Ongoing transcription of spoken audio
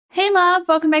love.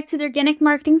 Welcome back to the Organic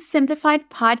Marketing Simplified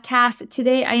podcast.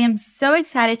 Today, I am so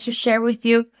excited to share with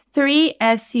you 3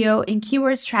 SEO and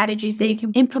keyword strategies that you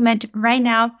can implement right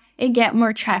now and get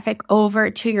more traffic over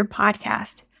to your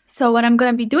podcast. So what I'm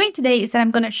going to be doing today is that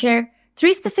I'm going to share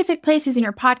 3 specific places in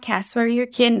your podcast where you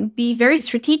can be very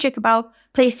strategic about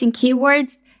placing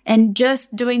keywords, and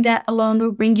just doing that alone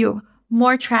will bring you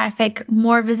more traffic,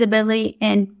 more visibility,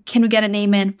 and can we get a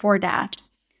name in for that?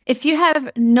 If you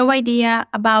have no idea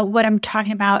about what I'm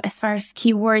talking about as far as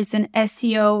keywords and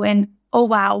SEO and, oh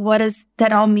wow, what does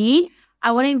that all mean?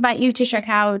 I want to invite you to check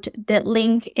out the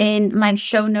link in my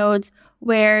show notes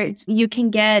where you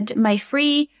can get my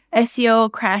free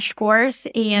SEO crash course.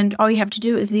 And all you have to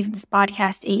do is leave this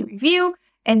podcast a review,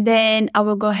 and then I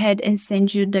will go ahead and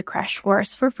send you the crash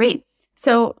course for free.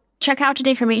 So check out the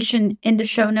information in the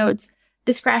show notes.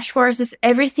 This crash course is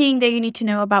everything that you need to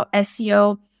know about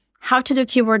SEO, how to do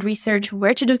keyword research,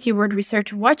 where to do keyword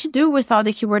research, what to do with all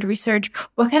the keyword research,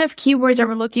 what kind of keywords are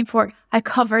we looking for. I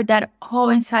covered that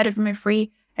all inside of my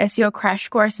free SEO crash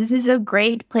course. This is a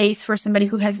great place for somebody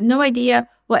who has no idea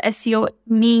what SEO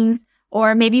means,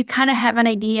 or maybe you kind of have an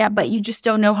idea, but you just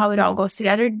don't know how it all goes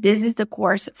together. This is the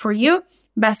course for you.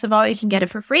 Best of all, you can get it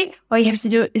for free. All you have to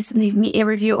do is leave me a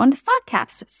review on this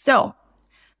podcast. So,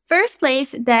 first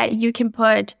place that you can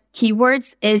put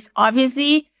keywords is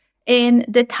obviously in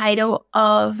the title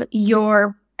of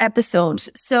your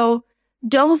episodes. So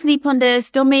don't sleep on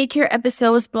this. Don't make your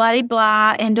episodes blah, blah,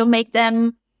 blah, and don't make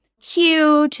them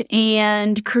cute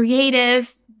and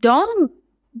creative. Don't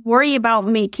worry about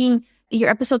making your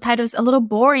episode titles a little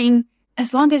boring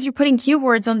as long as you're putting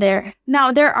keywords on there.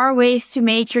 Now, there are ways to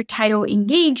make your title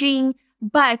engaging,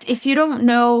 but if you don't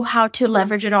know how to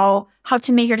leverage it all, how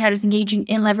to make your titles engaging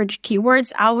and leverage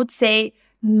keywords, I would say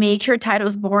make your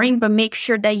titles boring, but make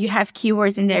sure that you have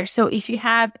keywords in there. So if you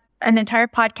have an entire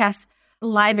podcast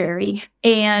library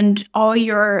and all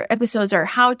your episodes are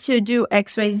how to do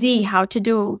XYZ, how to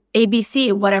do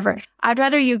ABC, whatever, I'd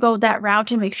rather you go that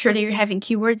route and make sure that you're having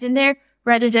keywords in there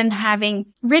rather than having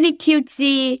really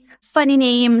cutesy, funny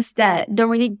names that don't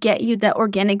really get you that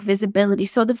organic visibility.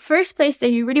 So the first place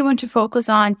that you really want to focus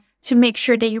on to make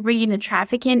sure that you're bringing the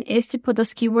traffic in is to put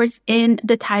those keywords in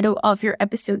the title of your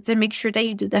episodes, and make sure that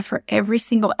you do that for every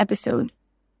single episode.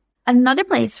 Another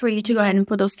place for you to go ahead and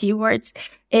put those keywords,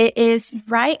 it is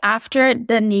right after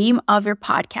the name of your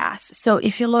podcast. So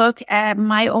if you look at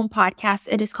my own podcast,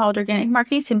 it is called Organic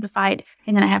Marketing Simplified,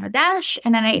 and then I have a dash,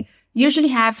 and then I usually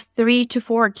have 3 to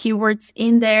 4 keywords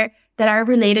in there that are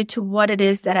related to what it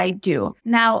is that I do.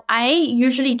 Now, I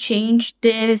usually change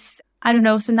this. I don't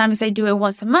know, sometimes I do it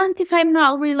once a month if I'm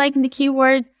not really liking the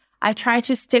keywords. I try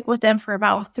to stick with them for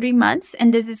about 3 months.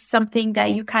 And this is something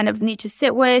that you kind of need to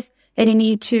sit with and you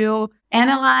need to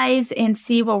analyze and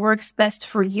see what works best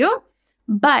for you.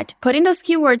 But putting those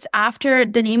keywords after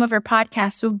the name of your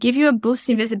podcast will give you a boost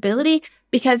in visibility,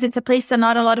 because it's a place that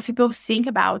not a lot of people think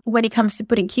about when it comes to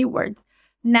putting keywords.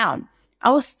 Now, I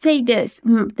will say this,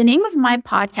 the name of my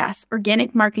podcast,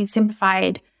 Organic Marketing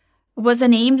Simplified, was a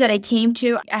name that I came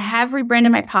to. I have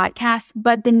rebranded my podcast,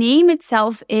 but the name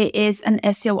itself is an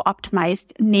SEO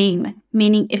optimized name,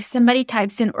 meaning if somebody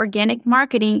types in organic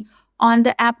marketing on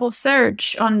the Apple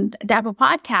search, on the Apple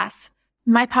podcast,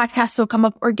 my podcast will come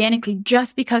up organically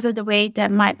just because of the way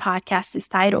that my podcast is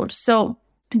titled. So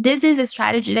this is a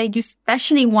strategy that you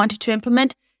especially want to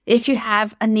implement if you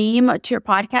have a name to your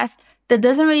podcast that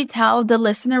doesn't really tell the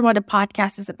listener what the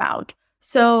podcast is about.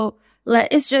 So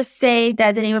let's just say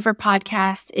that the name of our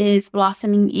podcast is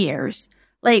Blossoming Ears.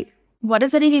 Like, what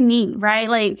does that even mean, right?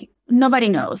 Like, nobody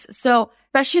knows. So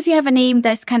especially if you have a name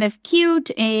that's kind of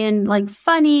cute and like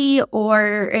funny,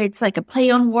 or it's like a play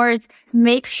on words,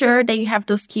 make sure that you have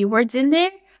those keywords in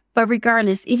there. But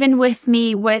regardless, even with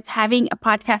me, with having a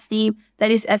podcast name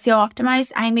that is SEO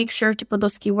optimized, I make sure to put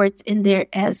those keywords in there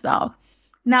as well.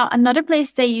 Now, another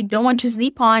place that you don't want to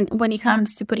sleep on when it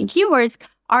comes to putting keywords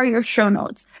are your show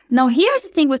notes. Now, here's the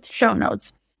thing with show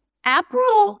notes.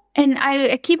 Apple, and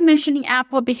I keep mentioning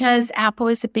Apple because Apple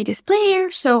is the biggest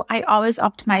player, so I always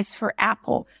optimize for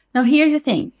Apple. Now, here's the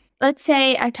thing. Let's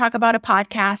say I talk about a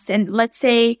podcast, and let's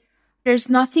say there's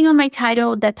nothing on my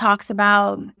title that talks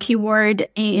about keyword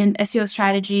and SEO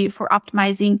strategy for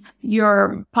optimizing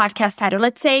your podcast title.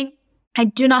 Let's say I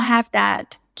do not have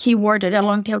that keyword, that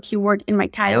long tail keyword in my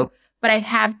title, but I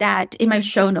have that in my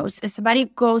show notes. If somebody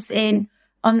goes in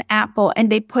on Apple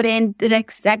and they put in the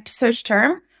exact search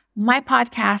term, my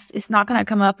podcast is not going to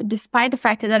come up despite the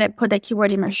fact that I put that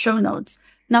keyword in my show notes.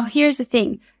 Now, here's the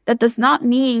thing. That does not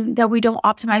mean that we don't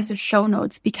optimize the show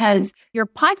notes, because your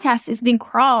podcast is being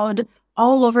crawled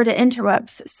all over the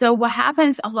interwebs. So what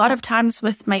happens a lot of times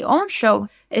with my own show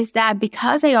is that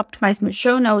because I optimize my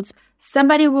show notes,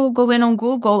 somebody will go in on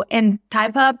Google and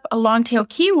type up a long tail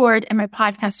keyword and my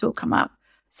podcast will come up.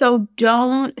 So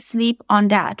don't sleep on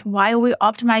that. While we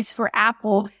optimize for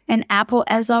Apple, and Apple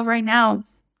as of right now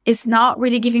is not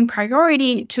really giving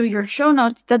priority to your show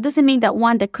notes, that doesn't mean that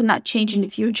one, that could not change in the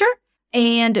future.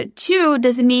 And two,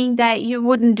 doesn't mean that you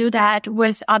wouldn't do that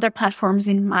with other platforms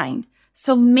in mind.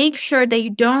 So make sure that you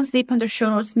don't sleep on the show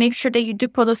notes. Make sure that you do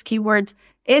put those keywords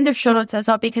in the show notes as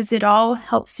well, because it all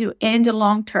helps you in the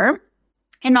long term.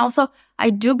 And also, I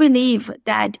do believe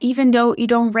that even though you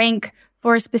don't rank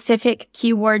for specific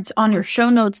keywords on your show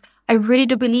notes, I really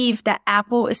do believe that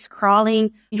Apple is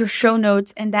crawling your show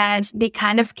notes and that they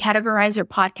kind of categorize your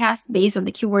podcast based on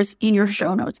the keywords in your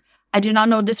show notes. I do not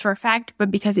know this for a fact,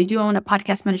 but because I do own a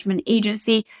podcast management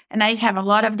agency and I have a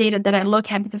lot of data that I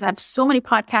look at because I have so many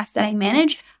podcasts that I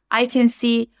manage, I can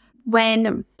see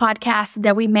when podcasts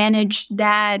that we manage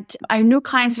that are new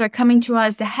clients that are coming to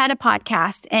us that had a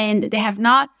podcast and they have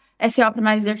not SEO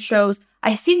optimized their shows.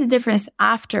 I see the difference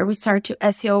after we start to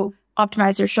SEO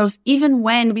optimize their shows, even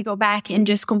when we go back and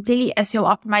just completely SEO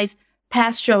optimize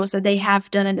past shows that they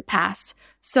have done in the past.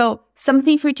 So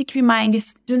something for you to keep in mind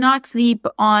is do not sleep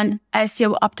on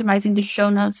SEO optimizing the show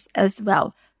notes as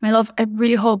well. My love, I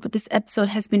really hope that this episode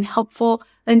has been helpful.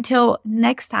 Until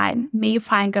next time, may you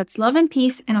find God's love and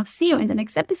peace, and I'll see you in the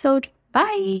next episode.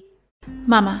 Bye.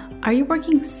 Mama, are you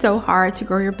working so hard to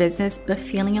grow your business but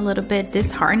feeling a little bit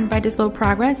disheartened by the slow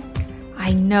progress?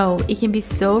 I know it can be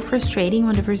so frustrating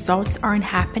when the results aren't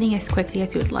happening as quickly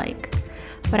as you'd like.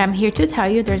 But I'm here to tell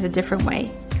you there's a different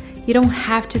way. You don't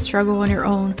have to struggle on your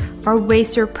own or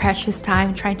waste your precious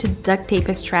time trying to duct tape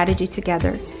a strategy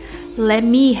together. Let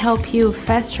me help you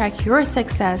fast track your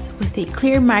success with a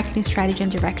clear marketing strategy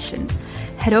and direction.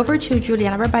 Head over to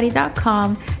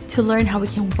julianabarbati.com to learn how we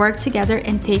can work together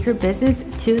and take your business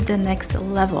to the next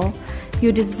level.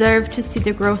 You deserve to see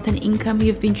the growth and income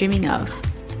you've been dreaming of.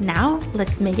 Now,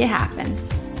 let's make it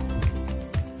happen.